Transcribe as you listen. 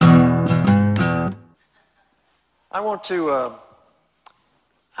I want to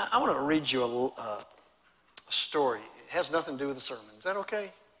read you a story. It has nothing to do with the sermon. Is that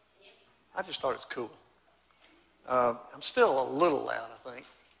okay? I just thought it's cool. I'm still a little loud, I think.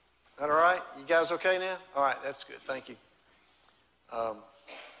 Is that all right? You guys okay now? All right, that's good. Thank you.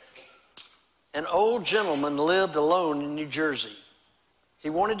 An old gentleman lived alone in New Jersey. He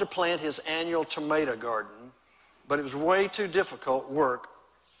wanted to plant his annual tomato garden, but it was way too difficult work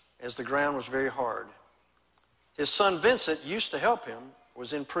as the ground was very hard. His son Vincent used to help him,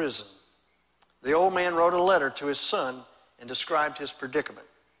 was in prison. The old man wrote a letter to his son and described his predicament.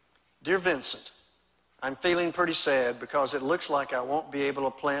 Dear Vincent, I'm feeling pretty sad because it looks like I won't be able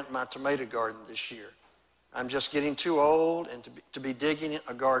to plant my tomato garden this year. I'm just getting too old and to be digging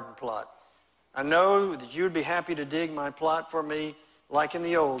a garden plot. I know that you'd be happy to dig my plot for me like in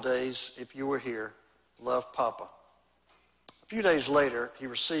the old days if you were here. Love, Papa. A few days later, he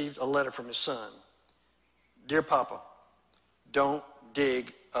received a letter from his son. Dear Papa, don't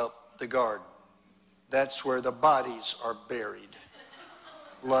dig up the garden. That's where the bodies are buried.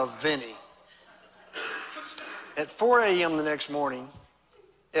 Love, Vinny. At 4 a.m. the next morning,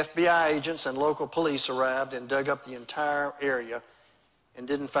 FBI agents and local police arrived and dug up the entire area and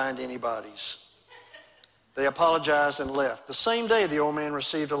didn't find any bodies. They apologized and left. The same day, the old man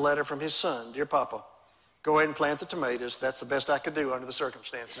received a letter from his son. Dear Papa, go ahead and plant the tomatoes. That's the best I could do under the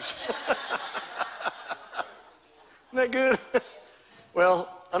circumstances. Isn't that good?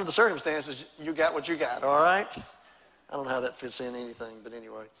 Well, under the circumstances, you got what you got, all right? I don't know how that fits in anything, but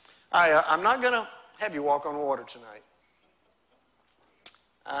anyway. I'm not going to have you walk on water tonight.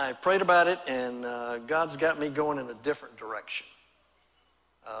 I prayed about it, and God's got me going in a different direction.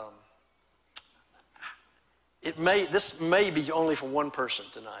 This may be only for one person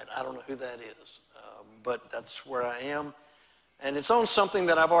tonight. I don't know who that is, but that's where I am. And it's on something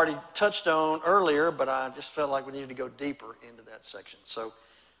that I've already touched on earlier, but I just felt like we needed to go deeper into that section. So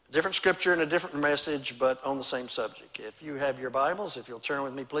a different scripture and a different message, but on the same subject. If you have your Bibles, if you'll turn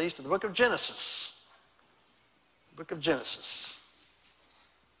with me, please, to the book of Genesis. Book of Genesis.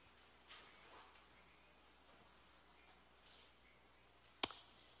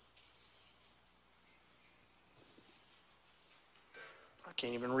 I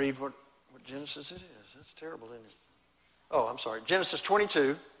can't even read what Genesis it is. That's terrible, isn't it? Oh, I'm sorry. Genesis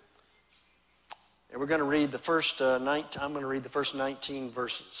 22. And we're going to read the first 19. I'm going to read the first 19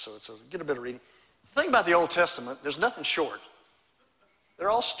 verses. So get a bit of reading. The thing about the Old Testament, there's nothing short. They're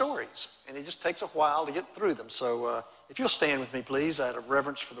all stories, and it just takes a while to get through them. So if you'll stand with me, please, out of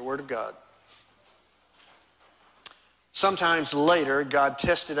reverence for the Word of God. Sometimes later, God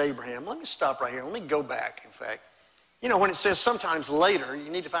tested Abraham. Let me stop right here. Let me go back, in fact. You know, when it says sometimes later, you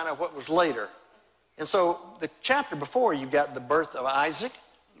need to find out what was later. And so the chapter before, you've got the birth of Isaac.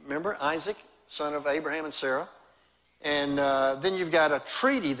 Remember, Isaac, son of Abraham and Sarah. And then you've got a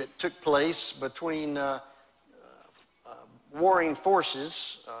treaty that took place between warring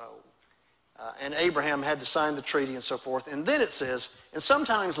forces. And Abraham had to sign the treaty and so forth. And then it says, and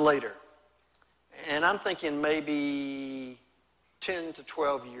sometimes later. And I'm thinking maybe 10 to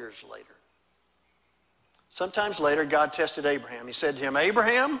 12 years later. Sometimes later, God tested Abraham. He said to him,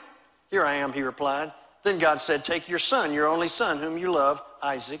 Abraham, here I am, he replied. Then God said, take your son, your only son, whom you love,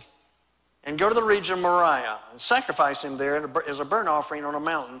 Isaac, and go to the region of Moriah and sacrifice him there as a burnt offering on a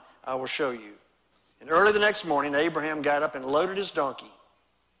mountain I will show you. And early the next morning, Abraham got up and loaded his donkey.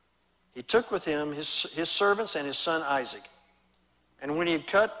 He took with him his servants and his son Isaac. And when he had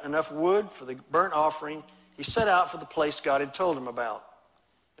cut enough wood for the burnt offering, he set out for the place God had told him about.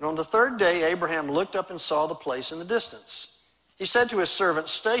 And on the third day, Abraham looked up and saw the place in the distance. He said to his servant,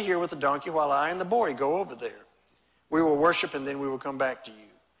 stay here with the donkey while I and the boy go over there. We will worship and then we will come back to you.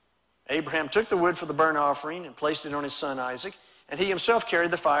 Abraham took the wood for the burnt offering and placed it on his son Isaac, and he himself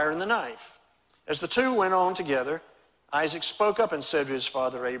carried the fire and the knife. As the two went on together, Isaac spoke up and said to his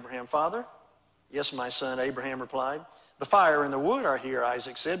father Abraham, Father? Yes, my son, Abraham replied. The fire and the wood are here,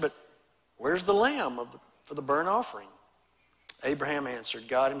 Isaac said, but where's the lamb for the burnt offering? Abraham answered,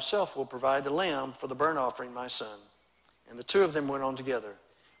 God himself will provide the lamb for the burnt offering, my son. And the two of them went on together.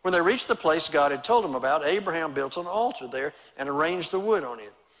 When they reached the place God had told him about, Abraham built an altar there and arranged the wood on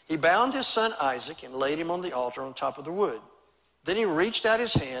it. He bound his son Isaac and laid him on the altar on top of the wood. Then he reached out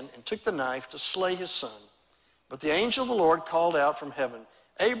his hand and took the knife to slay his son. But the angel of the Lord called out from heaven,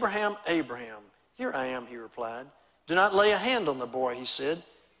 Abraham, Abraham. Here I am, he replied. Do not lay a hand on the boy, he said.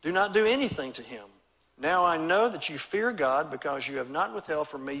 Do not do anything to him. Now I know that you fear God because you have not withheld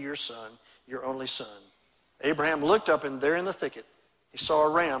from me your son, your only son. Abraham looked up, and there in the thicket he saw a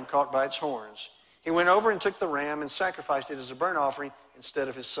ram caught by its horns. He went over and took the ram and sacrificed it as a burnt offering instead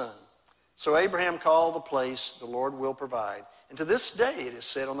of his son. So Abraham called the place, the Lord will provide. And to this day it is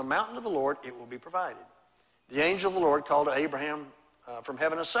said, on the mountain of the Lord it will be provided. The angel of the Lord called to Abraham from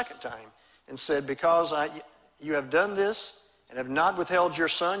heaven a second time and said, because you have done this and have not withheld your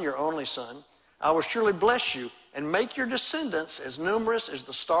son, your only son, I will surely bless you and make your descendants as numerous as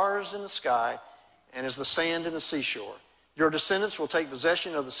the stars in the sky and as the sand in the seashore. Your descendants will take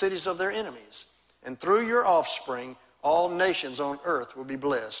possession of the cities of their enemies. And through your offspring, all nations on earth will be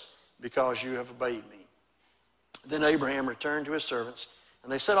blessed because you have obeyed me. Then Abraham returned to his servants,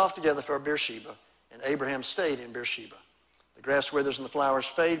 and they set off together for Beersheba, and Abraham stayed in Beersheba. The grass withers and the flowers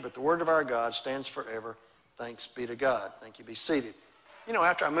fade, but the word of our God stands forever. Thanks be to God. Thank you. Be seated. You know,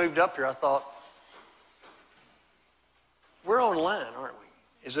 after I moved up here, I thought, we're online, aren't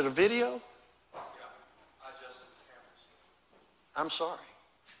we? Is it a video? I'm sorry.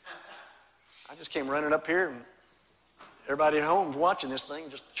 I just came running up here, and everybody at home is watching this thing.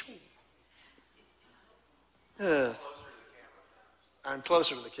 Just I'm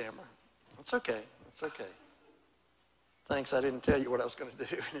closer to the camera. That's okay. That's okay. Thanks. I didn't tell you what I was going to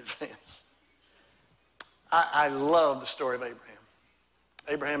do in advance. I love the story of Abraham.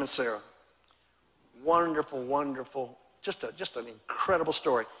 Abraham and Sarah. Wonderful, wonderful. Just an incredible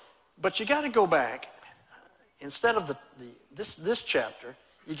story. But you got to go back. Instead of this chapter,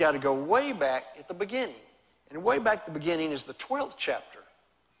 you got to go way back at the beginning. And way back at the beginning is the 12th chapter.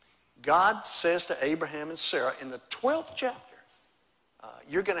 God says to Abraham and Sarah in the 12th chapter,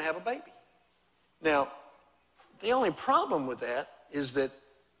 you're going to have a baby. Now, the only problem with that is that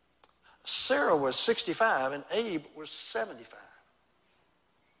Sarah was 65 and Abe was 75.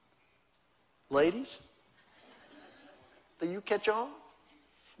 Ladies, do you catch on?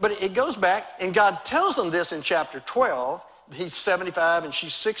 But it goes back, and God tells them this in chapter 12. He's 75 and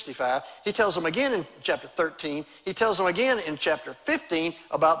she's 65. He tells them again in chapter 13. He tells them again in chapter 15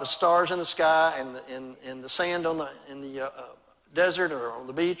 about the stars in the sky and the sand in the desert or on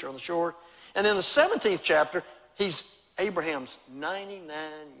the beach or on the shore. And then the 17th chapter, Abraham's 99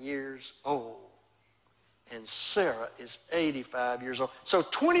 years old. And Sarah is 85 years old. So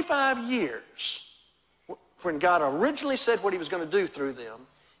 25 years, when God originally said what he was going to do through them,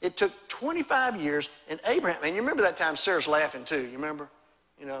 it took 25 years, and Abraham, and you remember that time Sarah's laughing too, you remember?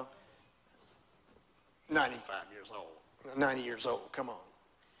 You know, 95 years old, 90 years old, come on.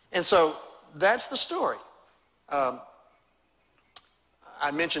 And so that's the story. I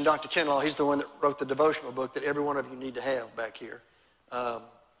mentioned Dr. Kinlaw. He's the one that wrote the devotional book that every one of you need to have back here.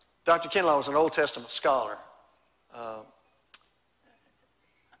 Dr. Kinlaw was an Old Testament scholar. But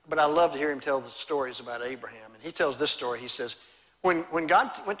I love to hear him tell the stories about Abraham. And he tells this story. He says, when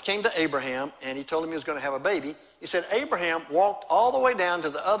God came to Abraham and he told him he was going to have a baby, he said Abraham walked all the way down to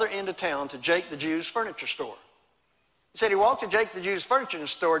the other end of town to Jake the Jew's furniture store. He said he walked to Jake the Jew's furniture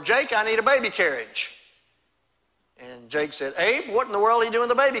store. Jake, I need a baby carriage. And Jake said, Abe, what in the world are you doing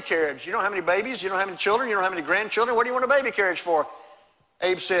with a baby carriage? You don't have any babies. You don't have any children. You don't have any grandchildren. What do you want a baby carriage for?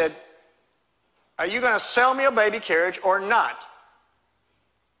 Abe said, are you going to sell me a baby carriage or not?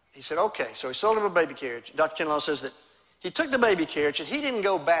 He said, okay. So he sold him a baby carriage. Dr. Kinlaw says that he took the baby carriage and he didn't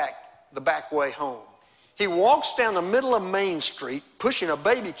go back the back way home. He walks down the middle of Main Street pushing a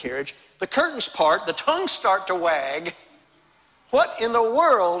baby carriage. The curtains part, the tongues start to wag. What in the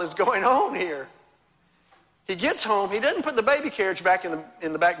world is going on here? He gets home. He doesn't put the baby carriage back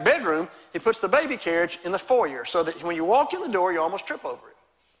in the back bedroom. He puts the baby carriage in the foyer so that when you walk in the door, you almost trip over it.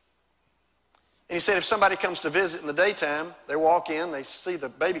 And he said if somebody comes to visit in the daytime, they walk in, they see the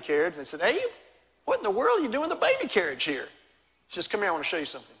baby carriage, they said, Abe, what in the world are you doing with the baby carriage here? He says, come here, I want to show you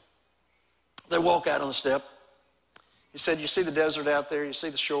something. They walk out on the step. He said, you see the desert out there, you see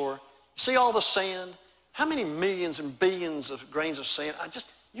the shore, you see all the sand? How many millions and billions of grains of sand?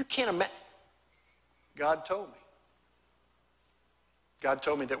 You can't imagine. God told me. God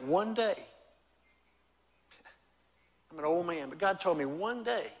told me that one day, I'm an old man, but God told me one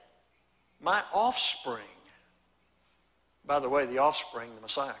day, my offspring, by the way, the offspring, the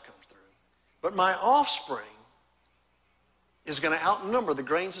Messiah comes through, but my offspring is going to outnumber the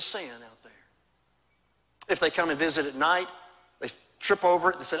grains of sand out there. If they come and visit at night, they trip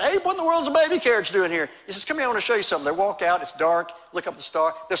over it, they said, hey, what in the world is a baby carriage doing here? He says, come here, I want to show you something. They walk out, it's dark, look up at the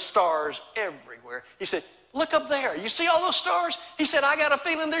star. There's stars everywhere. He said, look up there. You see all those stars? He said, I got a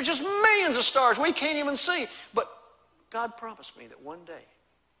feeling there's just millions of stars we can't even see. But God promised me that one day,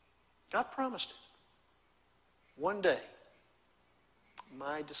 God promised it, one day,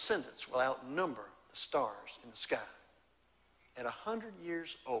 my descendants will outnumber the stars in the sky. At 100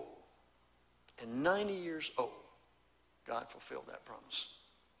 years old and 90 years old, God fulfilled that promise.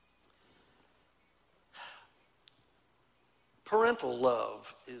 Parental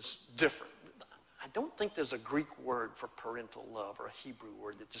love is different I don't think there's a Greek word for parental love or a Hebrew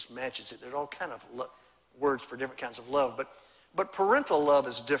word that just matches it. There's all kind of words for different kinds of love, but parental love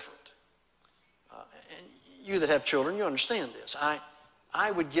is different. And you that have children, you understand this.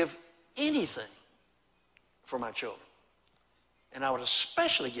 I would give anything for my children. And I would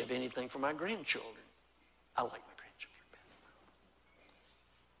especially give anything for my grandchildren. I like my grandchildren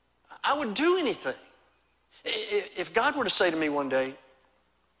better. I would do anything. If God were to say to me one day,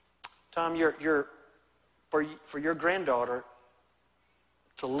 Tom, for your granddaughter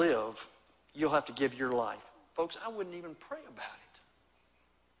to live, you'll have to give your life. Folks, I wouldn't even pray about it.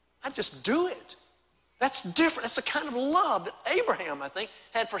 I'd just do it. That's different. That's the kind of love that Abraham, I think,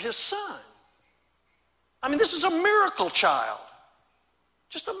 had for his son. I mean, this is a miracle child.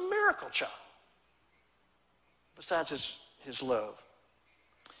 Just a miracle child. Besides his love.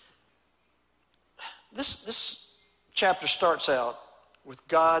 This chapter starts out with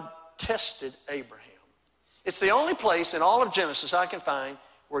God tested Abraham. It's the only place in all of Genesis I can find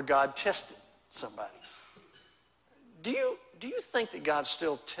where God tested somebody. Do you think that God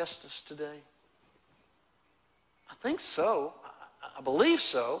still tests us today? I think so. I believe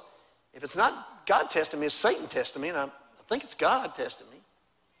so. If it's not God testing me, it's Satan testing me, and I think it's God testing me.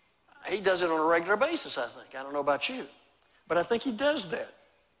 He does it on a regular basis, I think. I don't know about you, but I think he does that.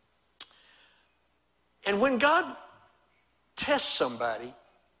 And when God tests somebody,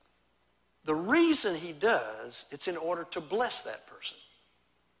 the reason he does, it's in order to bless that person.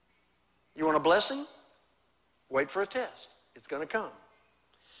 You want a blessing? Wait for a test. It's going to come.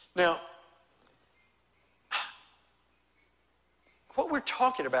 Now, what we're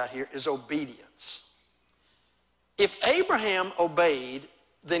talking about here is obedience. If Abraham obeyed,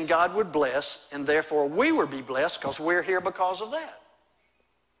 then God would bless, and therefore we would be blessed because we're here because of that.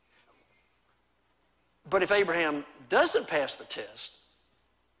 But if Abraham doesn't pass the test,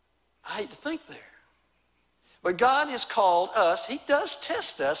 I hate to think there. But God has called us. He does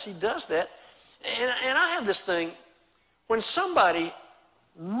test us. He does that. And I have this thing, when somebody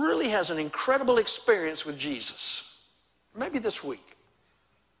really has an incredible experience with Jesus, maybe this week,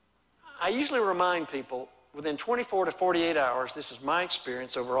 I usually remind people within 24 to 48 hours, this is my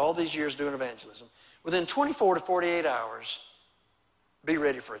experience over all these years doing evangelism, within 24 to 48 hours, be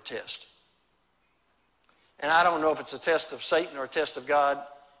ready for a test. And I don't know if it's a test of Satan or a test of God,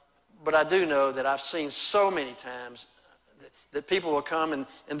 but I do know that I've seen so many times that people will come and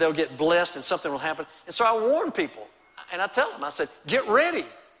they'll get blessed and something will happen. And so I warn people, and I tell them, I said, get ready.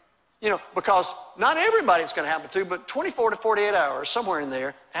 You know, because not everybody it's going to happen to, but 24 to 48 hours, somewhere in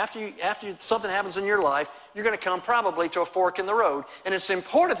there, after something happens in your life, you're going to come probably to a fork in the road. And it's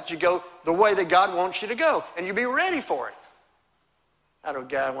important that you go the way that God wants you to go, and you be ready for it. I had a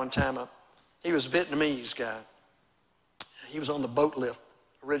guy one time, he was a Vietnamese guy. He was on the boat lift,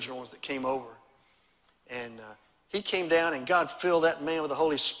 original ones that came over. And he came down, and God filled that man with the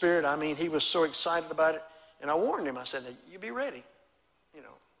Holy Spirit. I mean, he was so excited about it. And I warned him. I said, hey, you be ready. You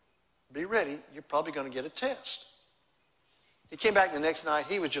know, be ready. You're probably going to get a test. He came back the next night.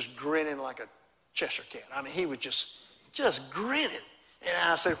 He was just grinning like a Cheshire cat. I mean, he was just grinning. And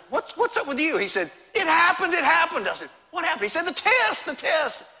I said, what's up with you? He said, it happened. I said, what happened? He said, the test.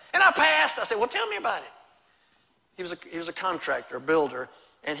 And I passed. I said, well, tell me about it. He was a contractor, a builder,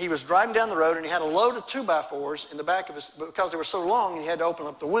 and he was driving down the road, and he had a load of 2x4s in the back of his, because they were so long, he had to open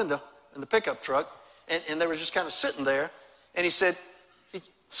up the window in the pickup truck, and they were just kind of sitting there. And he said,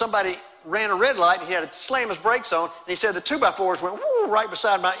 somebody ran a red light, and he had to slam his brakes on, and he said the 2x4s went woo, right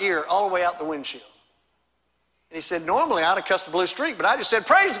beside my ear, all the way out the windshield. And he said, normally I'd have cussed a blue streak, but I just said,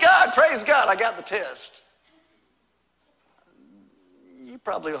 praise God, I got the test. You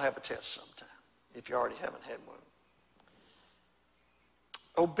probably will have a test sometime, if you already haven't had one.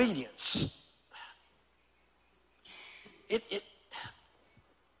 Obedience.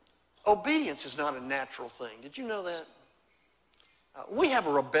 Obedience is not a natural thing. Did you know that? We have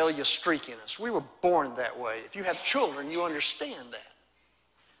a rebellious streak in us. We were born that way. If you have children, you understand that.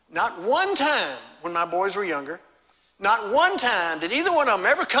 Not one time when my boys were younger, not one time did either one of them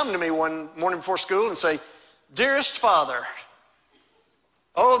ever come to me one morning before school and say, dearest Father,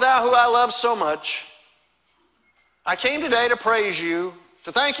 oh, thou who I love so much, I came today to praise you,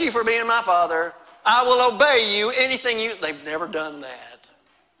 to thank you for being my Father. I will obey you, anything you... They've never done that.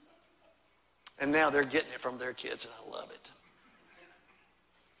 And now they're getting it from their kids, and I love it.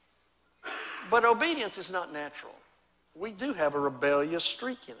 But obedience is not natural. We do have a rebellious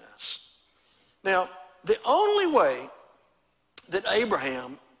streak in us. Now, the only way that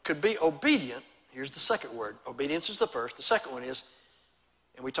Abraham could be obedient, here's the second word. Obedience is the first. The second one is,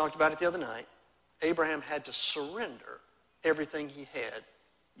 and we talked about it the other night, Abraham had to surrender everything he had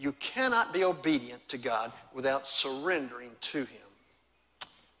You cannot be obedient to God without surrendering to him.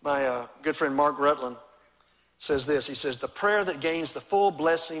 My good friend Mark Rutland says this. He says, the prayer that gains the full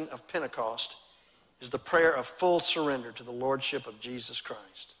blessing of Pentecost is the prayer of full surrender to the lordship of Jesus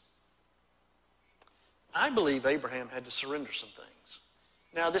Christ. I believe Abraham had to surrender some things.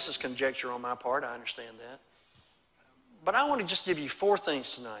 Now, this is conjecture on my part. I understand that. But I want to just give you 4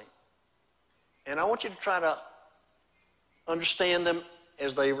 things tonight. And I want you to try to understand them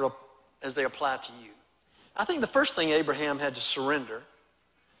as they apply to you. I think the first thing Abraham had to surrender,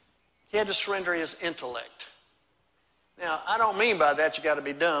 he had to surrender his intellect. Now, I don't mean by that you got to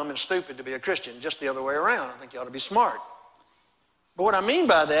be dumb and stupid to be a Christian, just the other way around. I think you ought to be smart. But what I mean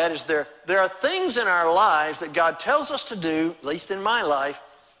by that is there are things in our lives that God tells us to do, at least in my life,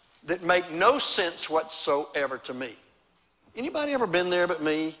 that make no sense whatsoever to me. Anybody ever been there but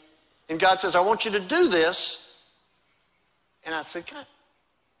me? And God says, I want you to do this. And I said, God,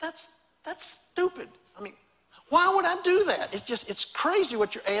 that's stupid. I mean, why would I do that? It's crazy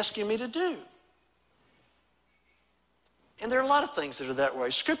what you're asking me to do. And there are a lot of things that are that way.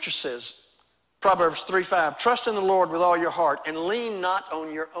 Scripture says, Proverbs 3:5, trust in the Lord with all your heart and lean not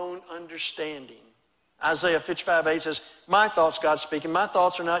on your own understanding. Isaiah 55:8 says, my thoughts, God's speaking, my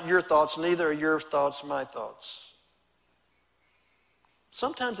thoughts are not your thoughts, neither are your thoughts my thoughts.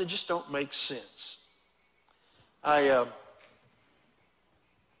 Sometimes they just don't make sense. I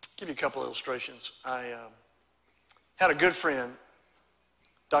give you a couple illustrations. I had a good friend,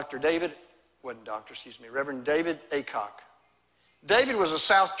 Reverend David Aycock. David was a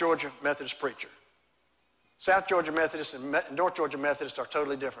South Georgia Methodist preacher. South Georgia Methodists and North Georgia Methodists are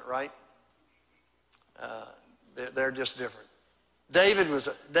totally different, right? They're just different. David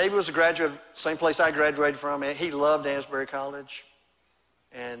was a graduate, same place I graduated from. He loved Asbury College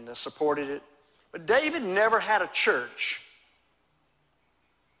and supported it. But David never had a church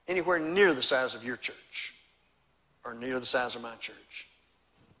anywhere near the size of your church or near the size of my church.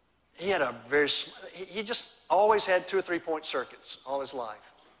 He had he just always had 2 or 3 point circuits all his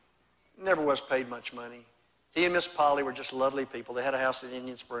life. Never was paid much money. He and Miss Polly were just lovely people. They had a house in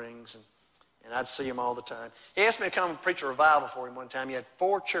Indian Springs, and I'd see him all the time. He asked me to come and preach a revival for him one time. He had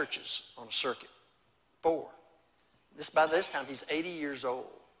 4 churches on a circuit. 4. By this time, he's 80 years old,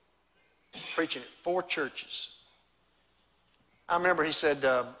 preaching at 4 churches. I remember he said,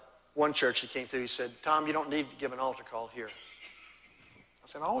 one church he came to, he said, Tom, you don't need to give an altar call here. I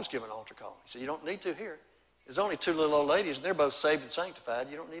said, I always give an altar call. He said, you don't need to here. There's only 2 little old ladies, and they're both saved and sanctified.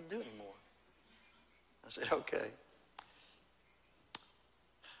 You don't need to do it anymore. I said, okay.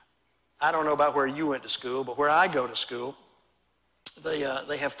 I don't know about where you went to school, but where I go to school, they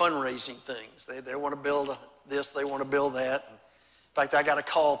have fundraising things. They want to build this, they want to build that. In fact, I got a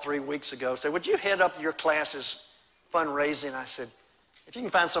call 3 weeks ago. Said, would you head up your class's fundraising? I said, if you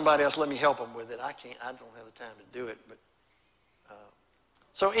can find somebody else, let me help them with it. I don't have the time to do it. But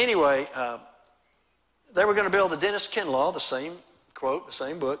so anyway, they were going to build the Dennis Kinlaw, the same quote, the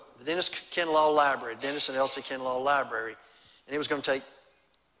same book, the Dennis Kinlaw Library, Dennis and Elsie Kinlaw Library. And it was going to take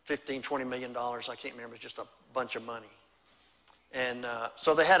 $15, $20 million. I can't remember. It was just a bunch of money. And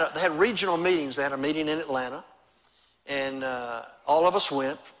so they had regional meetings. They had a meeting in Atlanta. And all of us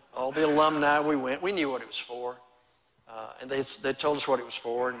went. All the alumni, we went. We knew what it was for. And they told us what it was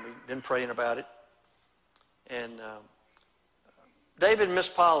for, and we'd been praying about it. And David and Miss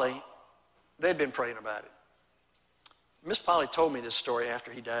Polly, they'd been praying about it. Miss Polly told me this story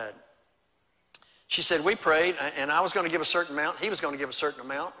after he died. She said, we prayed, and I was going to give a certain amount. He was going to give a certain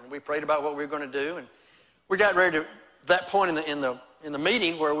amount, and we prayed about what we were going to do. And we got ready to that point in the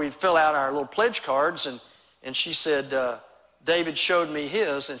meeting where we'd fill out our little pledge cards, and she said, David showed me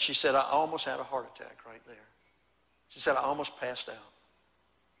his, and she said, I almost had a heart attack right there. She said, I almost passed out.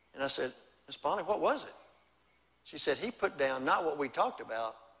 And I said, Miss Polly, what was it? She said, he put down not what we talked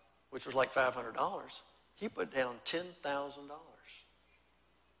about, which was like $500. He put down $10,000.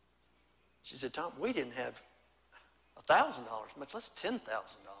 She said, Tom, we didn't have $1,000, much less $10,000.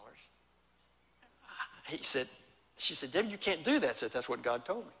 She said, David, you can't do that. I said, that's what God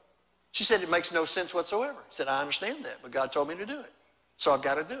told me. She said, it makes no sense whatsoever. I said, I understand that, but God told me to do it. So I've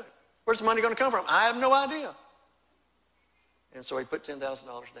got to do it. Where's the money going to come from? I have no idea. And so he put $10,000 down.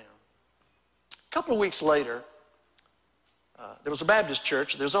 A couple of weeks later, there was a Baptist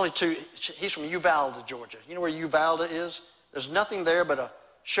church. There's only 2. He's from Uvalde, Georgia. You know where Uvalde is? There's nothing there but a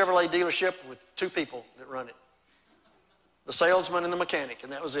Chevrolet dealership with 2 people that run it. The salesman and the mechanic,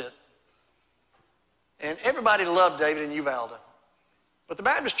 and that was it. And everybody loved David in Uvalde. But the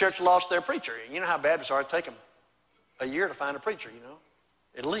Baptist church lost their preacher. You know how Baptists are. It take them a year to find a preacher,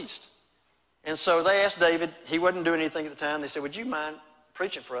 at least. And so they asked David. He wasn't doing anything at the time. They said, would you mind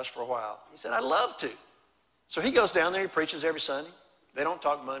preaching for us for a while. He said, I'd love to. So he goes down there, he preaches every Sunday. They don't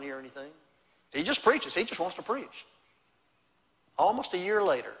talk money or anything. He just preaches. He just wants to preach. Almost a year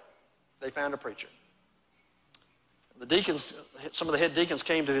later, they found a preacher. The deacons, some of the head deacons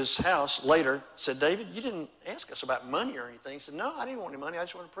came to his house later, said, David, you didn't ask us about money or anything. He said, no, I didn't want any money. I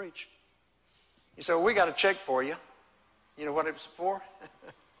just want to preach. He said, well, we got a check for you. You know what it was for?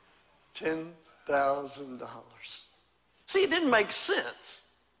 $10,000. See, it didn't make sense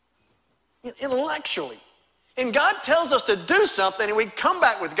intellectually. And God tells us to do something, and we come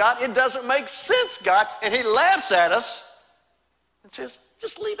back with God. It doesn't make sense, God. And he laughs at us and says,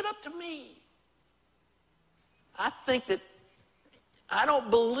 just leave it up to me. I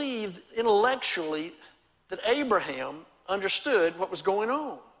don't believe intellectually that Abraham understood what was going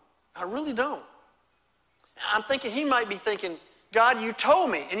on. I really don't. I'm thinking he might be thinking, God, you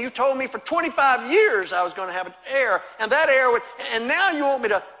told me, and you told me for 25 years I was going to have an heir, and that heir would, and now you want me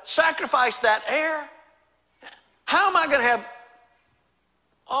to sacrifice that heir? How am I going to have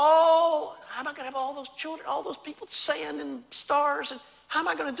all those children, all those people, sand and stars, and how am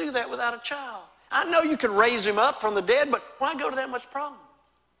I going to do that without a child? I know you can raise him up from the dead, but why go to that much problem?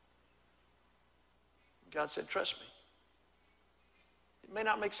 God said, trust me. It may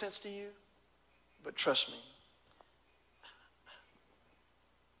not make sense to you, but trust me.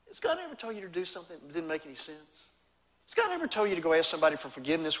 Has God ever told you to do something that didn't make any sense? Has God ever told you to go ask somebody for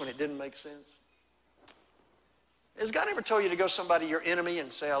forgiveness when it didn't make sense? Has God ever told you to go to somebody, your enemy,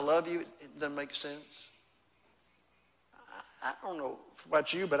 and say, I love you? It doesn't make sense. I don't know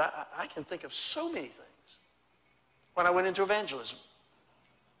about you, but I can think of so many things. When I went into evangelism,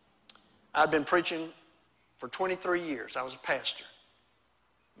 I'd been preaching for 23 years. I was a pastor.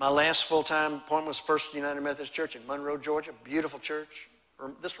 My last full-time appointment was First United Methodist Church in Monroe, Georgia. Beautiful church.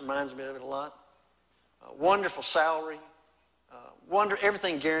 This reminds me of it a lot. Wonderful salary.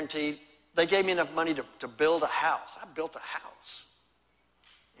 Everything guaranteed. They gave me enough money to build a house. I built a house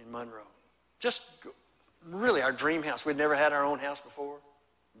in Monroe. Just really our dream house. We'd never had our own house before.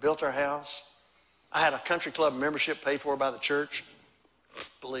 Built our house. I had a country club membership paid for by the church,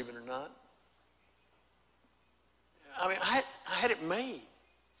 believe it or not. I mean, I had it made.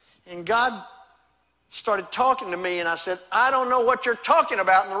 And God started talking to me, and I said, I don't know what you're talking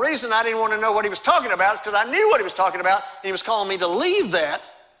about. And the reason I didn't want to know what he was talking about is because I knew what he was talking about, and he was calling me to leave that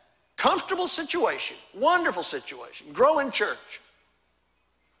comfortable situation, wonderful situation, grow in church.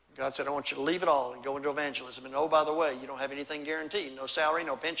 God said, I want you to leave it all and go into evangelism. And oh, by the way, you don't have anything guaranteed. No salary,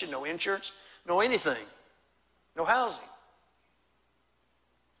 no pension, no insurance, no anything, no housing.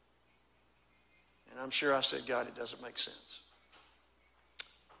 And I'm sure I said, God, it doesn't make sense.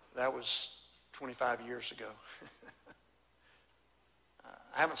 That was 25 years ago.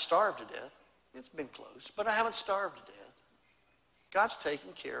 I haven't starved to death. It's been close, but I haven't starved to death. God's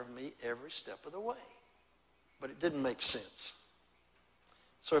taken care of me every step of the way. But it didn't make sense.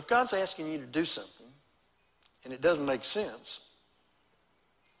 So if God's asking you to do something and it doesn't make sense,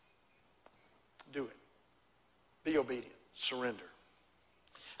 do it. Be obedient. Surrender.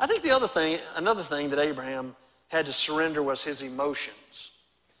 I think another thing that Abraham had to surrender was his emotions.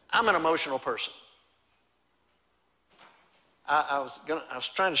 I'm an emotional person. I was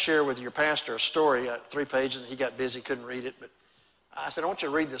trying to share with your pastor a story, 3 pages, and he got busy, couldn't read it, but I said, I want you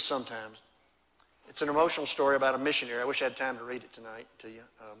to read this sometimes. It's an emotional story about a missionary. I wish I had time to read it tonight to you.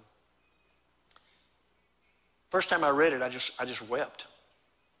 First time I read it, I just wept.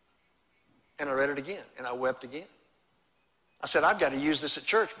 And I read it again, and I wept again. I said, I've got to use this at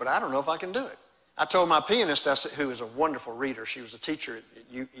church, but I don't know if I can do it. I told my pianist, who is a wonderful reader, she was a teacher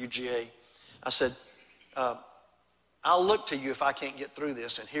at UGA, I said, I'll look to you if I can't get through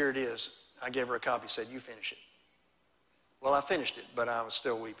this, and here it is. I gave her a copy, said, you finish it. Well, I finished it, but I was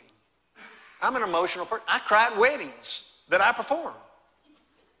still weeping. I'm an emotional person. I cry at weddings that I perform.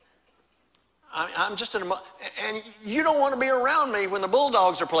 I'm just and you don't want to be around me when the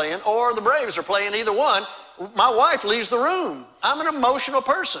Bulldogs are playing or the Braves are playing, either one. My wife leaves the room. I'm an emotional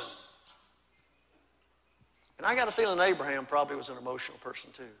person. And I got a feeling Abraham probably was an emotional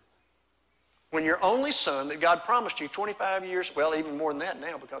person too. When your only son that God promised you 25 years, well, even more than that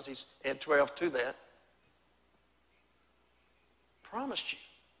now because he's had 12 to that, promised you.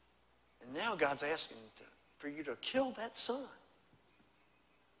 And now God's asking for you to kill that son.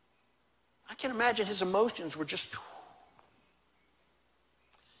 I can imagine his emotions were just...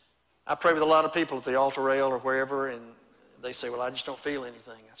 I pray with a lot of people at the altar rail or wherever, and they say, well, I just don't feel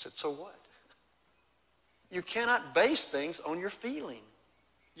anything. I said, so what? You cannot base things on your feeling.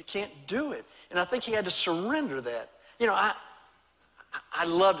 You can't do it. And I think he had to surrender that. You know, I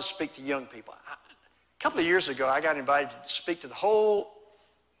love to speak to young people. A couple of years ago, I got invited to speak to the whole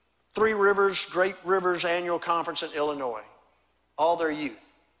Three Rivers, Great Rivers Annual Conference in Illinois. All their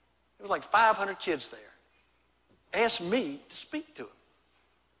youth. There was like 500 kids there. Asked me to speak to them.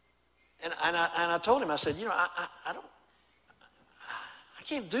 And I told him, I said, I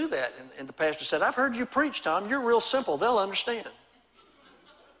can't do that. And the pastor said, I've heard you preach, Tom. You're real simple. They'll understand.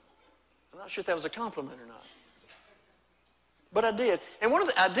 I'm not sure if that was a compliment or not. But I did. And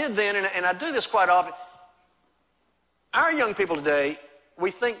I did then, and I do this quite often. Our young people today,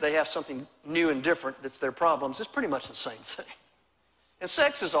 we think they have something new and different that's their problems. It's pretty much the same thing. And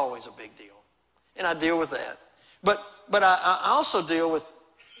sex is always a big deal. And I deal with that. But I also deal with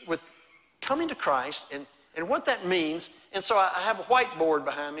coming to Christ and what that means. And so I have a whiteboard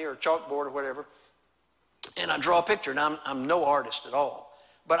behind me or a chalkboard or whatever. And I draw a picture. And I'm no artist at all.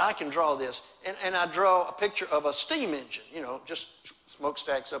 But I can draw this. And I draw a picture of a steam engine, just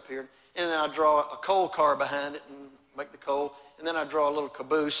smokestacks up here. And then I draw a coal car behind it and make the coal. And then I draw a little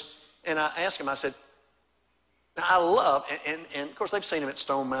caboose. And I asked him, I said, I love, and of course they've seen him at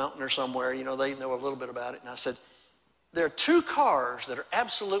Stone Mountain or somewhere, they know a little bit about it. And I said, there are two cars that are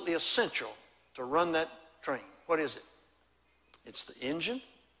absolutely essential to run that train. What is it? It's the engine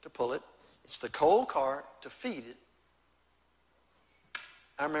to pull it. It's the coal car to feed it.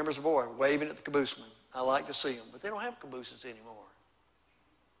 I remember as a boy waving at the cabooseman. I like to see them, but they don't have cabooses anymore.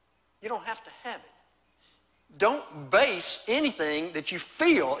 You don't have to have it. Don't base anything that you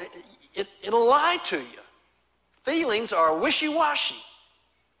feel. It'll lie to you. Feelings are wishy-washy.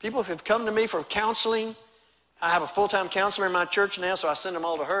 People have come to me for counseling. I have a full-time counselor in my church now, so I send them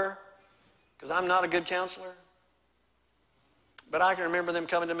all to her because I'm not a good counselor. But I can remember them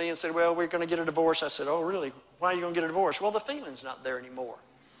coming to me and said, well, we're going to get a divorce. I said, oh, really? Why are you going to get a divorce? Well, the feeling's not there anymore.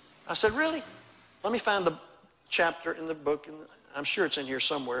 I said, really? Let me find the chapter in the book. And I'm sure it's in here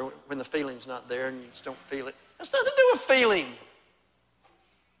somewhere when the feeling's not there and you just don't feel it. That's nothing to do with feeling.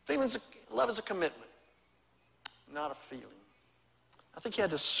 Love is a commitment, not a feeling. I think you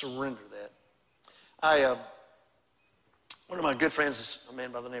had to surrender that. One of my good friends is a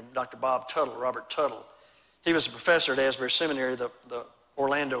man by the name of Dr. Bob Tuttle, Robert Tuttle. He was a professor at Asbury Seminary, the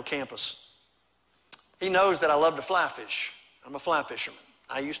Orlando campus. He knows that I love to fly fish. I'm a fly fisherman.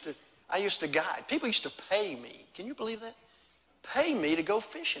 I used to guide. People used to pay me. Can you believe that? Pay me to go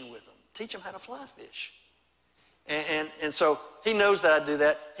fishing with them, teach them how to fly fish. And so he knows that I do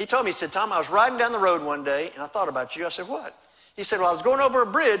that. He told me, he said, Tom, I was riding down the road one day, and I thought about you. I said, what? He said, well, I was going over a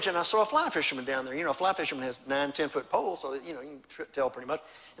bridge, and I saw a fly fisherman down there. A fly fisherman has 9, 10-foot poles, so that, you can tell pretty much.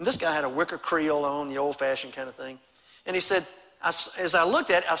 And this guy had a wicker creel on, the old-fashioned kind of thing. And he said, as I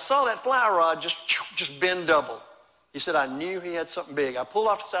looked at it, I saw that fly rod just bend double. He said, I knew he had something big. I pulled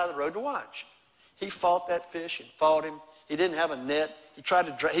off the side of the road to watch. He fought that fish and fought him. He didn't have a net.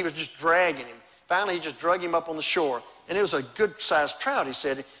 He was just dragging him. Finally, he just drug him up on the shore. And it was a good-sized trout, he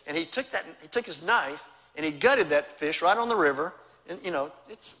said. And he took his knife, and he gutted that fish right on the river. And,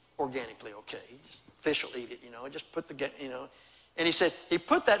 it's organically okay. Fish will eat it, and just put And he said he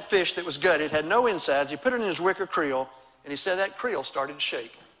put that fish that was gutted, had no insides, he put it in his wicker creel, and he said that creel started to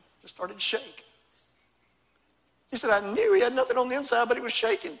shake. Just started to shake. He said, I knew he had nothing on the inside, but it was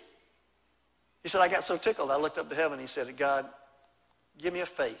shaking. He said, I got so tickled, I looked up to heaven. He said, God, give me a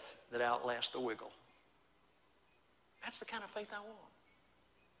faith that outlasts the wiggle. That's the kind of faith I want.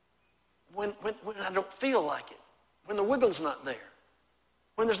 When I don't feel like it, when the wiggle's not there,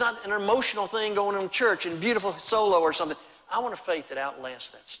 when there's not an emotional thing going on in church and beautiful solo or something, I want a faith that outlasts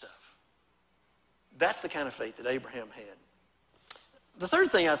that stuff. That's the kind of faith that Abraham had. The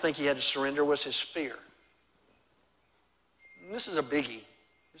third thing I think he had to surrender was his fear. And this is a biggie.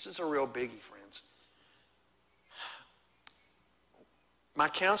 This is a real biggie, friends. My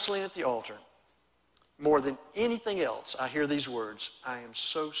counseling at the altar, more than anything else, I hear these words, I am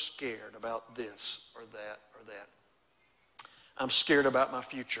so scared about this or that or that. I'm scared about my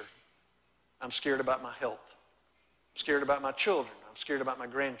future. I'm scared about my health. I'm scared about my children. I'm scared about my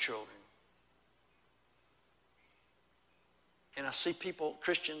grandchildren. And I see people,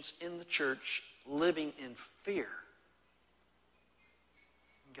 Christians in the church, living in fear.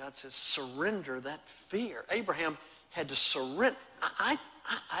 God says, surrender that fear. Abraham had to surrender. I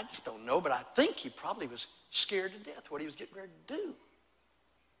just don't know, but I think he probably was scared to death what he was getting ready to do.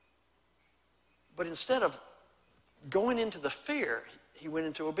 But instead of going into the fear, he went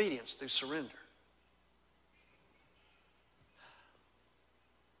into obedience through surrender.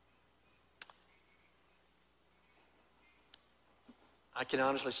 I can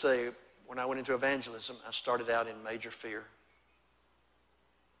honestly say, when I went into evangelism, I started out in major fear.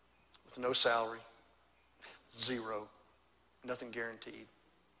 With no salary, zero, nothing guaranteed.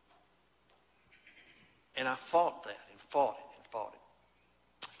 And I fought that and fought it and fought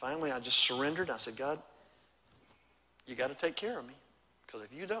it. finally I just surrendered. I said, God, you got to take care of me, because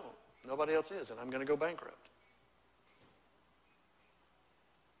if you don't, nobody else is, and I'm going to go bankrupt.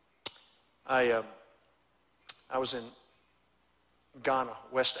 I was in Ghana,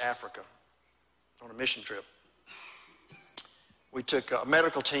 West Africa, on a mission trip. We took a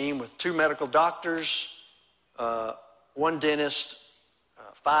medical team with 2 medical doctors, 1 dentist,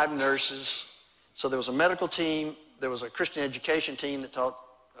 5 nurses. So there was a medical team, there was a Christian education team that taught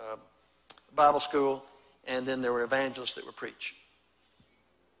Bible school, and then there were evangelists that would preach.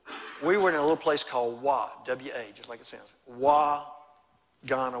 We were in a little place called Wa, W-A, just like it sounds. Wa,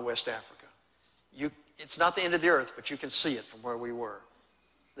 Ghana, West Africa. It's not the end of the earth, but you can see it from where we were.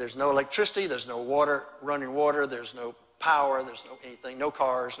 There's no electricity, there's no water, running water, there's no power, there's no anything, no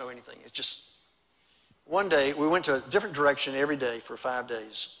cars, no anything. It's just, one day, we went to a different direction every day for 5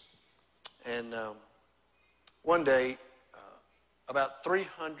 days. And one day, about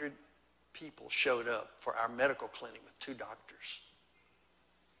 300 people showed up for our medical clinic with 2 doctors.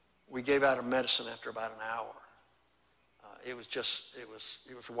 We gave out a medicine after about an hour. It was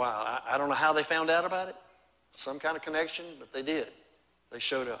wild. I don't know how they found out about it, some kind of connection, but they did. They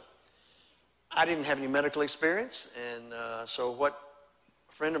showed up. I didn't have any medical experience, and so what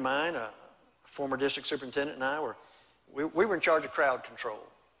a friend of mine, a former district superintendent, and I we were in charge of crowd control.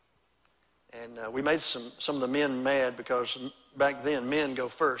 And we made some of the men mad, because back then men go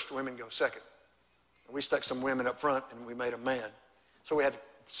first, women go second. And we stuck some women up front and we made them mad. So we had to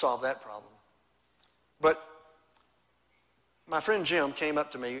solve that problem. But my friend Jim came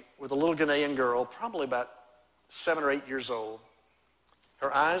up to me with a little Ghanaian girl, probably about 7 or 8 years old.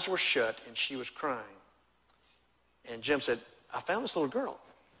 Her eyes were shut and she was crying. And Jim said, I found this little girl.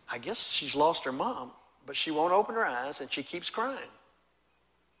 I guess she's lost her mom, but she won't open her eyes and she keeps crying.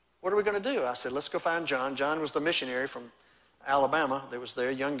 What are we going to do? I said, let's go find John. John was the missionary from Alabama that was there,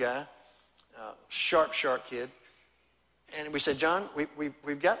 a young guy, sharp kid. And we said, John, we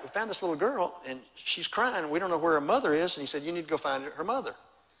found this little girl, and she's crying, and we don't know where her mother is. And he said, you need to go find her mother.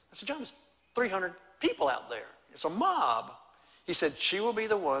 I said, John, there's 300 people out there. It's a mob. He said, she will be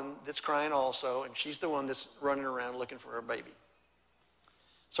the one that's crying also, and she's the one that's running around looking for her baby.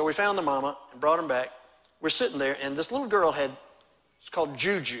 So we found the mama and brought him back. We're sitting there, and this little girl it's called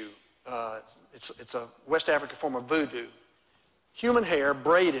juju. It's a West African form of voodoo. Human hair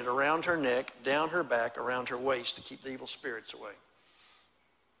braided around her neck, down her back, around her waist to keep the evil spirits away.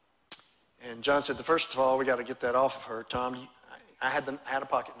 And John said, first of all, we got to get that off of her. Tom, I had a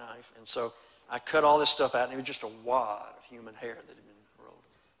pocket knife, and so I cut all this stuff out, and it was just a wad of human hair that had been rolled.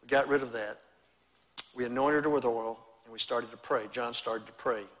 We got rid of that. We anointed her with oil, and we started to pray. John started to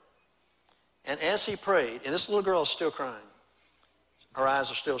pray. And as he prayed, and this little girl is still crying, her eyes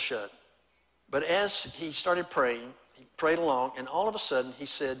are still shut. But as he started praying, he prayed along, and all of a sudden he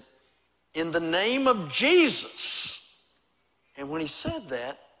said, in the name of Jesus. And when he said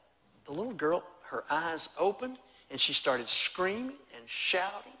that, the little girl, her eyes opened, and she started screaming and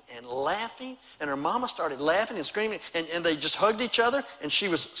shouting and laughing, and her mama started laughing and screaming, and they just hugged each other, and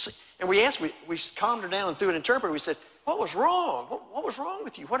we calmed her down and threw an interpreter. We said, what was wrong? What was wrong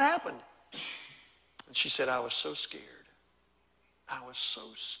with you? What happened? And she said, I was so scared. I was so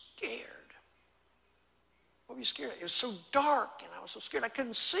scared. What were you scared of? It was so dark, and I was so scared. I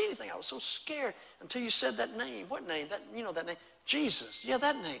couldn't see anything. I was so scared until you said that name. What name? That name. Jesus. Yeah,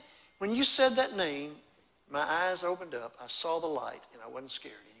 that name. When you said that name, my eyes opened up. I saw the light, and I wasn't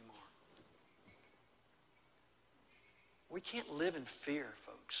scared anymore. We can't live in fear,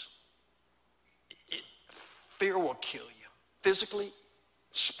 folks. Fear will kill you. Physically,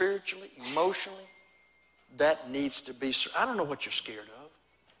 spiritually, emotionally. That needs to be. I don't know what you're scared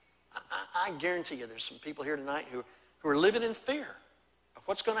of. I guarantee you there's some people here tonight who are living in fear of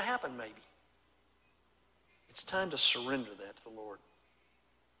what's going to happen maybe. It's time to surrender that to the Lord.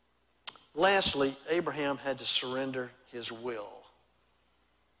 Lastly, Abraham had to surrender his will.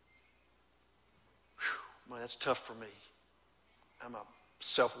 Whew, man, that's tough for me. I'm a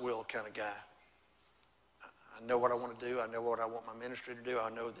self-will kind of guy. I know what I want to do. I know what I want my ministry to do. I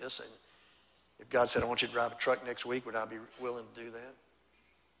know this. And if God said, I want you to drive a truck next week, would I be willing to do that?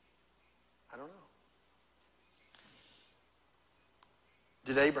 I don't know.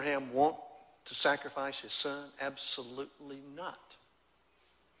 Did Abraham want to sacrifice his son? Absolutely not.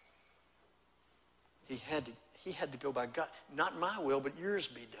 He had to go by God. Not my will, but yours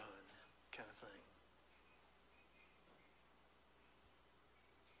be done, kind of thing.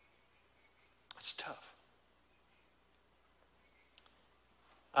 It's tough.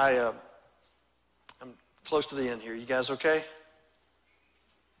 I'm close to the end here. You guys okay?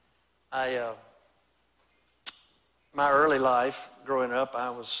 my early life growing up, I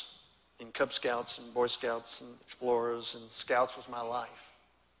was in Cub Scouts and Boy Scouts and Explorers, and Scouts was my life.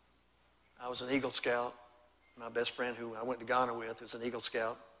 I was an Eagle Scout. My best friend who I went to Ghana with was an Eagle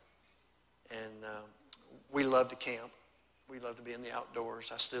Scout. And we loved to camp. We loved to be in the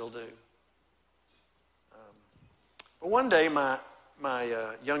outdoors. I still do. But one day, my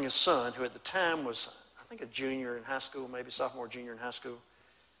youngest son, who at the time was, I think, a junior in high school, maybe sophomore, junior in high school,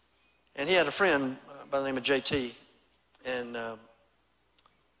 and he had a friend by the name of JT. And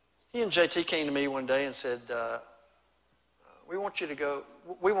he and JT came to me one day and said, we want to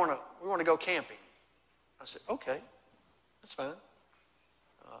go camping. I said, okay, that's fine.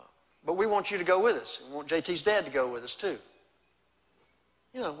 But we want you to go with us. We want JT's dad to go with us too.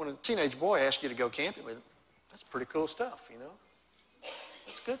 You know, when a teenage boy asks you to go camping with him, that's pretty cool stuff, you know.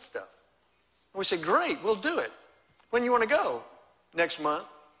 That's good stuff. And we said, great, we'll do it. When you want to go? Next month?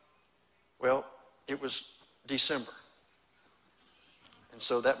 Well, it was December. And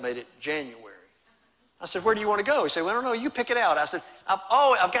so that made it January. I said, where do you want to go? He said, well, I don't know, you pick it out. I said,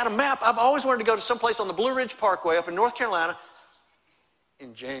 I've got a map. I've always wanted to go to someplace on the Blue Ridge Parkway up in North Carolina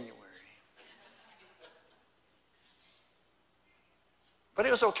in January. But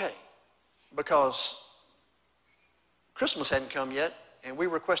it was okay because Christmas hadn't come yet and we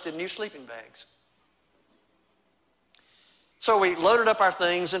requested new sleeping bags. So we loaded up our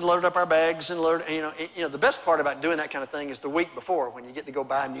things and loaded up our bags and loaded, you know, the best part about doing that kind of thing is the week before when you get to go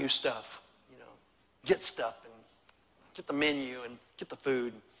buy new stuff, you know, get stuff and get the menu and get the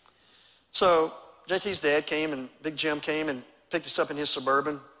food. So JT's dad came and Big Jim came and picked us up in his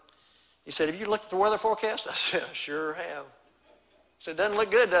Suburban. He said, have you looked at the weather forecast? I said, I sure have. He said, it doesn't look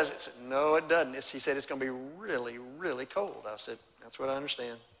good, does it? I said, no, it doesn't. He said, it's going to be really, really cold. I said, that's what I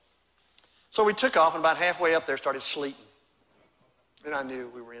understand. So we took off and about halfway up there started sleeting. And I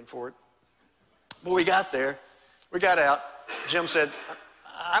knew we were in for it. But we got there. We got out. Jim said,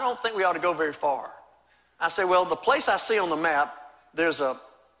 I don't think we ought to go very far. I said, well, the place I see on the map, there's a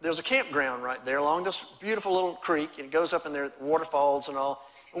campground right there along this beautiful little creek, and it goes up in there, waterfalls and all.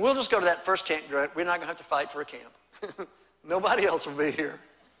 And we'll just go to that first campground. We're not going to have to fight for a camp. Nobody else will be here.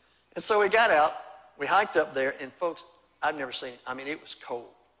 And so we got out. We hiked up there, and folks, I've never seen it. I mean, it was cold.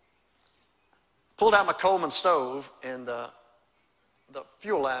 Pulled out my Coleman stove, and the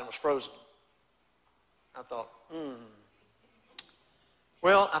fuel line was frozen. I thought,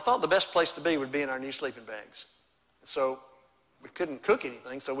 Well, I thought the best place to be would be in our new sleeping bags. So we couldn't cook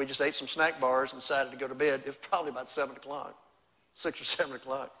anything, so we just ate some snack bars and decided to go to bed. It was probably about 7 o'clock, 6 or 7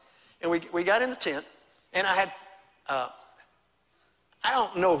 o'clock. And we got in the tent, and I had, I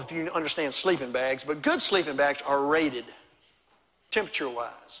don't know if you understand sleeping bags, but good sleeping bags are rated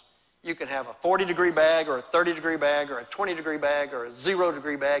temperature-wise. You can have a 40-degree bag or a 30-degree bag or a 20-degree bag or a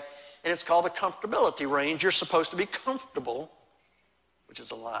 0-degree bag, and it's called the comfortability range. You're supposed to be comfortable, which is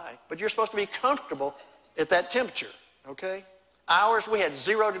a lie, but you're supposed to be comfortable at that temperature, okay? Ours, we had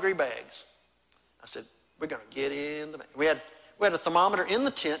 0-degree bags. I said, we're going to get in the bag. We had a thermometer in the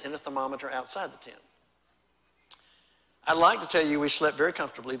tent and a thermometer outside the tent. I'd like to tell you we slept very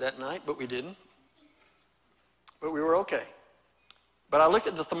comfortably that night, but we didn't. But we were okay. But I looked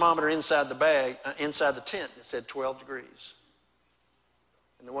at the thermometer inside the bag, inside the tent, and it said 12 degrees.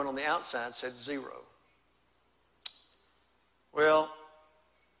 And the one on the outside said 0. Well,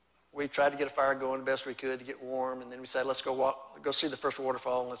 we tried to get a fire going the best we could to get warm, and then we said, let's go see the first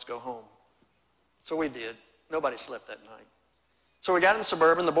waterfall and let's go home. So we did. Nobody slept that night. So we got in the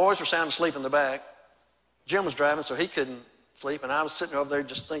Suburban. The boys were sound asleep in the back. Jim was driving, so he couldn't sleep, and I was sitting over there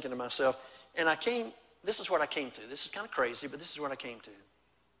just thinking to myself, and this is what I came to. This is kind of crazy, but this is what I came to.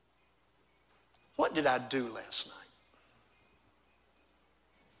 What did I do last night?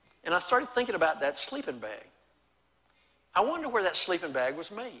 And I started thinking about that sleeping bag. I wonder where that sleeping bag was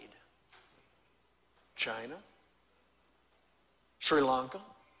made. China, Sri Lanka,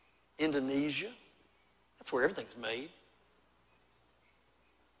 Indonesia. That's where everything's made.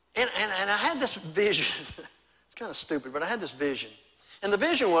 And I had this vision. It's kind of stupid, but I had this vision. And the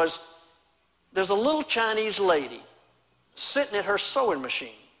vision was, there's a little Chinese lady sitting at her sewing machine.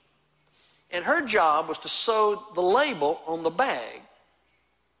 And her job was to sew the label on the bag.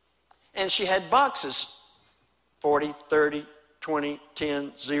 And she had boxes, 40, 30, 20,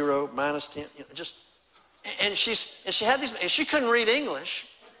 10, 0, minus 10, and she had these, and she couldn't read English,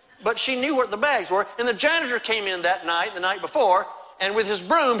 but she knew what the bags were. And the janitor came in that night, the night before, and with his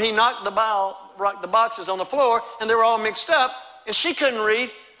broom, he knocked the boxes on the floor, and they were all mixed up, and she couldn't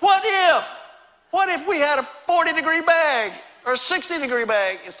read. What if we had a 40-degree bag or a 60-degree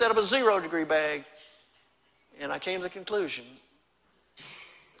bag instead of a 0-degree bag? And I came to the conclusion,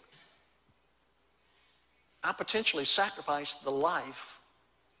 I potentially sacrificed the life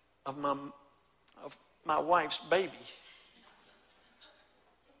of my wife's baby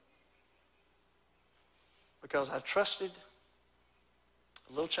because I trusted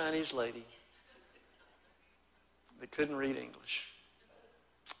a little Chinese lady that couldn't read English.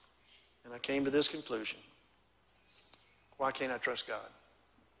 And I came to this conclusion. Why can't I trust God?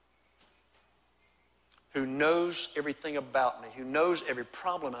 Who knows everything about me, who knows every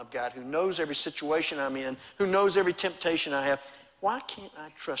problem I've got, who knows every situation I'm in, who knows every temptation I have. Why can't I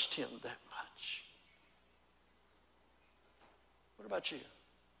trust him that much? What about you?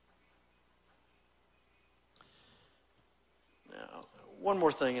 Now, one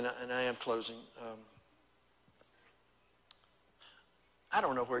more thing, and I am closing. I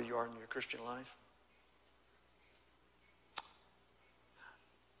don't know where you are in your Christian life.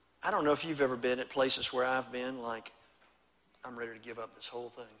 I don't know if you've ever been at places where I've been, like, I'm ready to give up this whole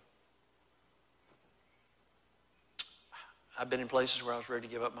thing. I've been in places where I was ready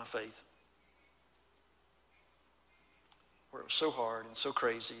to give up my faith, where it was so hard and so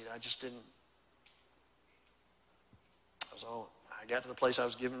crazy, I just didn't. I got to the place I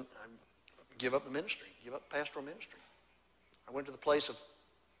give up the ministry, give up pastoral ministry. I went to the place of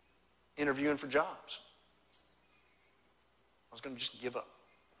interviewing for jobs. I was going to just give up.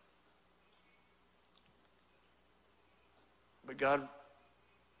 But God,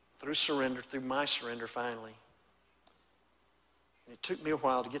 through surrender, through my surrender finally, it took me a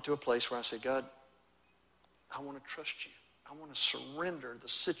while to get to a place where I said, God, I want to trust you. I want to surrender the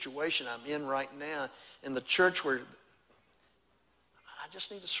situation I'm in right now in the church where I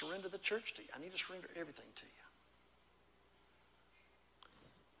just need to surrender the church to you. I need to surrender everything to you.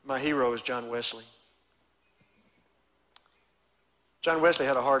 My hero is John Wesley. John Wesley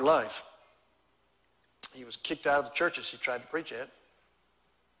had a hard life. He was kicked out of the churches he tried to preach at.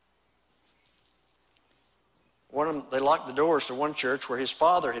 One of them, they locked the doors to one church where his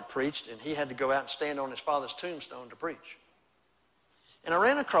father had preached, and he had to go out and stand on his father's tombstone to preach. And I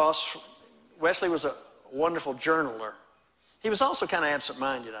ran across, Wesley was a wonderful journaler. He was also kind of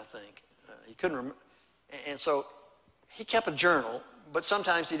absent-minded, I think. He couldn't remember. And so he kept a journal, but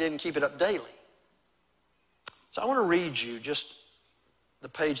sometimes he didn't keep it up daily. So I want to read you just the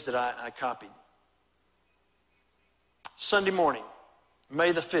page that I copied. Sunday morning,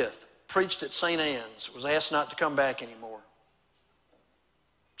 May the 5th, preached at St. Anne's, was asked not to come back anymore.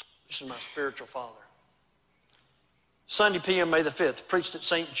 This is my spiritual father. Sunday p.m., May the 5th, preached at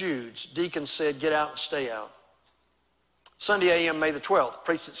St. Jude's. Deacon said, get out and stay out. Sunday a.m., May the 12th,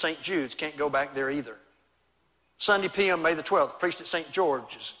 preached at St. Jude's. Can't go back there either. Sunday p.m., May the 12th, preached at St.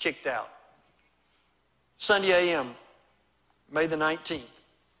 George's. Kicked out. Sunday a.m., May the 19th.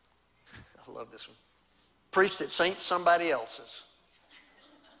 I love this one. Preached at St. Somebody Else's.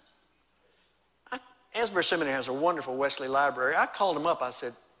 Asbury Seminary has a wonderful Wesley library. I called him up. I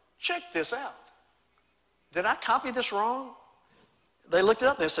said, check this out. Did I copy this wrong? They looked it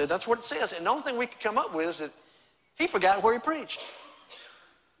up and they said, that's what it says. And the only thing we could come up with is that he forgot where he preached.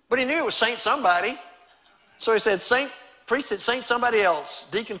 But he knew it was Saint somebody. So he said, preached at Saint Somebody Else.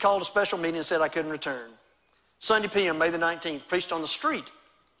 Deacon called a special meeting and said I couldn't return. Sunday p.m., May the 19th, preached on the street.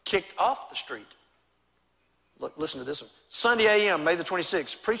 Kicked off the street. Look, listen to this one. Sunday a.m., May the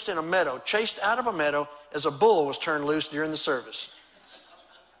 26th, preached in a meadow, chased out of a meadow as a bull was turned loose during the service.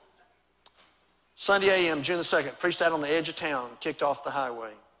 Sunday a.m., June the 2nd, preached out on the edge of town, kicked off the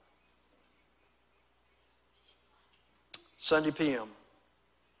highway. Sunday p.m.,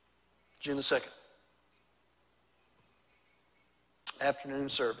 June the 2nd, afternoon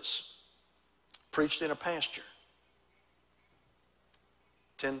service, preached in a pasture.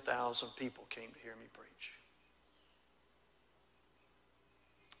 10,000 people came to hear me preach.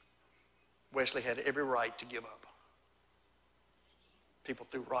 Wesley had every right to give up. People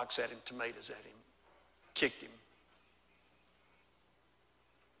threw rocks at him, tomatoes at him, kicked him.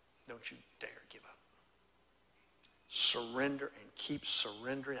 Don't you dare give up. Surrender and keep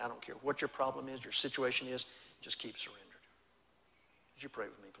surrendering. I don't care what your problem is, your situation is, just keep surrendered. Would you pray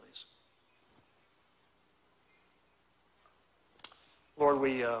with me, please? Lord,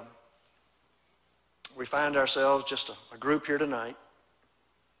 we find ourselves just a group here tonight.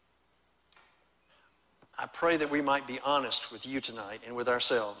 I pray that we might be honest with you tonight and with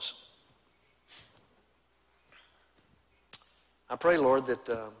ourselves. I pray, Lord,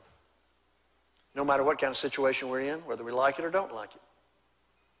 that no matter what kind of situation we're in, whether we like it or don't like it,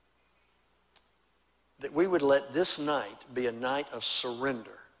 that we would let this night be a night of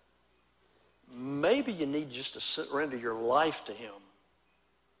surrender. Maybe you need just to surrender your life to him.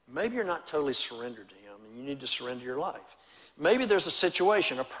 Maybe you're not totally surrendered to him and you need to surrender your life. Maybe there's a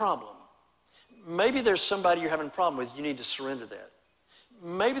situation, a problem. Maybe there's somebody you're having a problem with. You need to surrender that.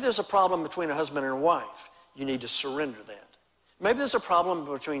 Maybe there's a problem between a husband and a wife. You need to surrender that. Maybe there's a problem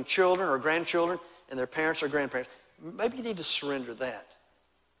between children or grandchildren and their parents or grandparents. Maybe you need to surrender that.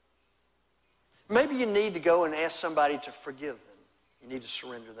 Maybe you need to go and ask somebody to forgive them. You need to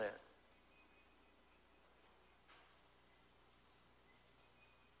surrender that.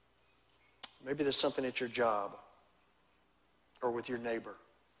 Maybe there's something at your job or with your neighbor.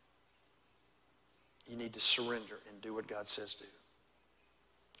 You need to surrender and do what God says do.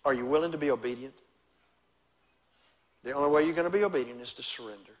 Are you willing to be obedient? The only way you're going to be obedient is to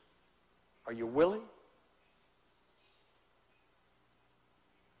surrender. Are you willing?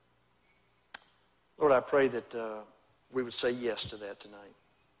 Lord, I pray that we would say yes to that tonight.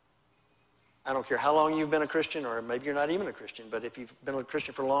 I don't care how long you've been a Christian, or maybe you're not even a Christian, but if you've been a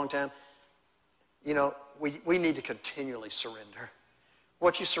Christian for a long time, you know, we need to continually surrender.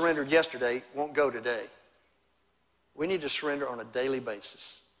 What you surrendered yesterday won't go today. We need to surrender on a daily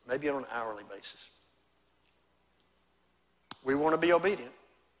basis, maybe on an hourly basis. We want to be obedient,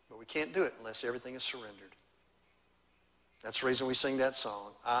 but we can't do it unless everything is surrendered. That's the reason we sing that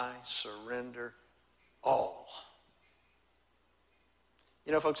song, I surrender all.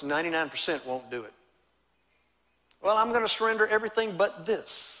 You know, folks, 99% won't do it. Well, I'm going to surrender everything but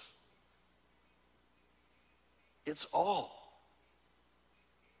this. It's all.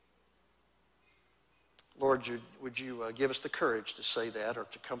 Lord, would you give us the courage to say that, or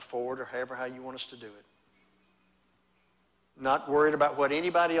to come forward, or how you want us to do it. Not worried about what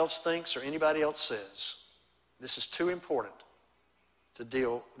anybody else thinks or anybody else says. This is too important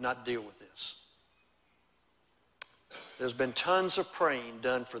to not deal with this. There's been tons of praying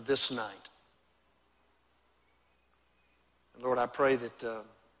done for this night. And Lord, I pray that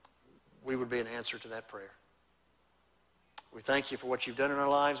we would be an answer to that prayer. We thank you for what you've done in our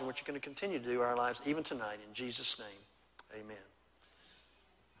lives and what you're going to continue to do in our lives even tonight. In Jesus' name, amen.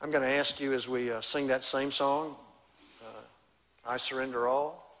 I'm going to ask you as we sing that same song, I Surrender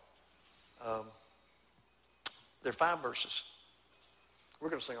All. There are 5 verses. We're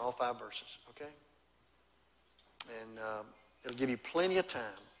going to sing all 5 verses, okay? And it'll give you plenty of time.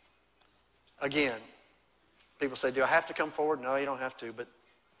 Again, people say, do I have to come forward? No, you don't have to. But,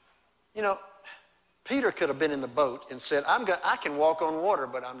 you know, Peter could have been in the boat and said, I can walk on water,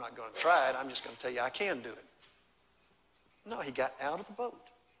 but I'm not going to try it. I'm just going to tell you I can do it. No, he got out of the boat.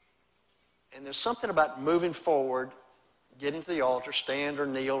 And there's something about moving forward, getting to the altar, stand or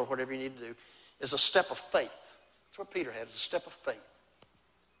kneel or whatever you need to do, is a step of faith. That's what Peter had, is a step of faith.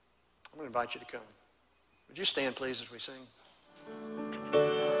 I'm going to invite you to come. Would you stand, please, as we sing?